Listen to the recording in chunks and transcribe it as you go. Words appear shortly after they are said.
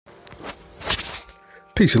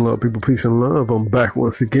Peace and love, people. Peace and love. I'm back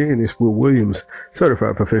once again. It's Will Williams,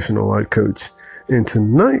 certified professional life coach. And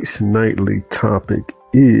tonight's nightly topic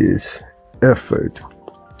is effort.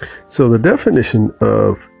 So the definition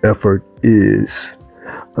of effort is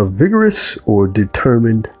a vigorous or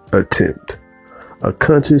determined attempt, a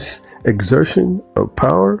conscious exertion of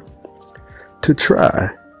power to try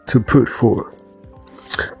to put forth.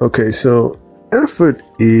 Okay, so effort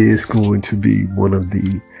is going to be one of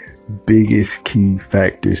the biggest key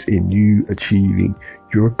factors in you achieving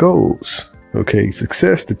your goals. Okay,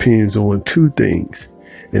 success depends on two things,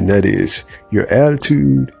 and that is your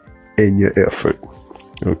attitude and your effort.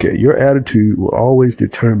 Okay, your attitude will always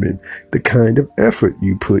determine the kind of effort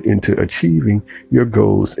you put into achieving your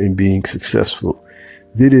goals and being successful.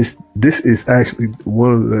 This is actually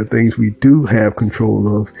one of the things we do have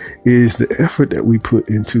control of, is the effort that we put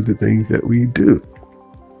into the things that we do.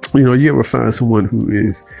 You know, you ever find someone who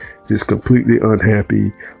is just completely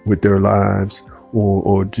unhappy with their lives,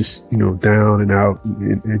 or just, you know, down and out,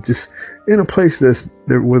 and just in a place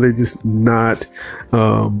where they're just not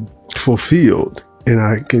fulfilled. And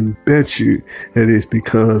I can bet you that it's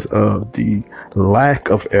because of the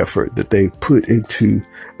lack of effort that they put into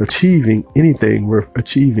achieving anything worth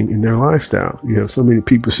achieving in their lifestyle. You have so many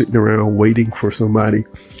people sitting around waiting for somebody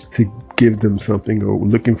to give them something, or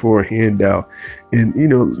looking for a handout. And, you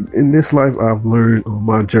know, in this life, I've learned on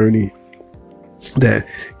my journey that,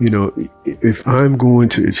 you know, if I'm going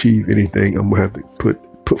to achieve anything, I'm going to have to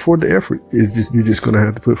put forth the effort. You're just going to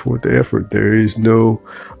have to put forth the effort. There is no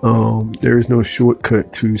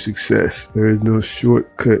shortcut to success. There is no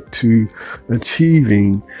shortcut to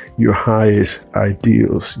achieving your highest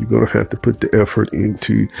ideals. You're going to have to put the effort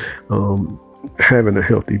into, having a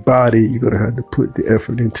healthy body. You're going to have to put the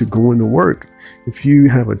effort into going to work. If you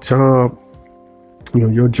have a job, you know,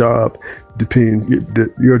 your job depends,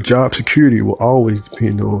 your job security will always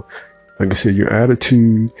depend on, like I said, your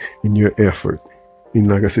attitude and your effort. And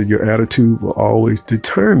like I said, your attitude will always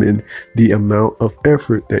determine the amount of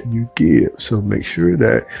effort that you give. So make sure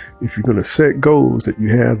that if you're going to set goals, that you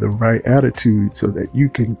have the right attitude so that you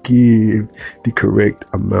can give the correct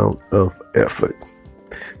amount of effort.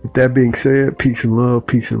 With that being said, peace and love,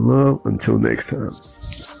 peace and love. Until next time.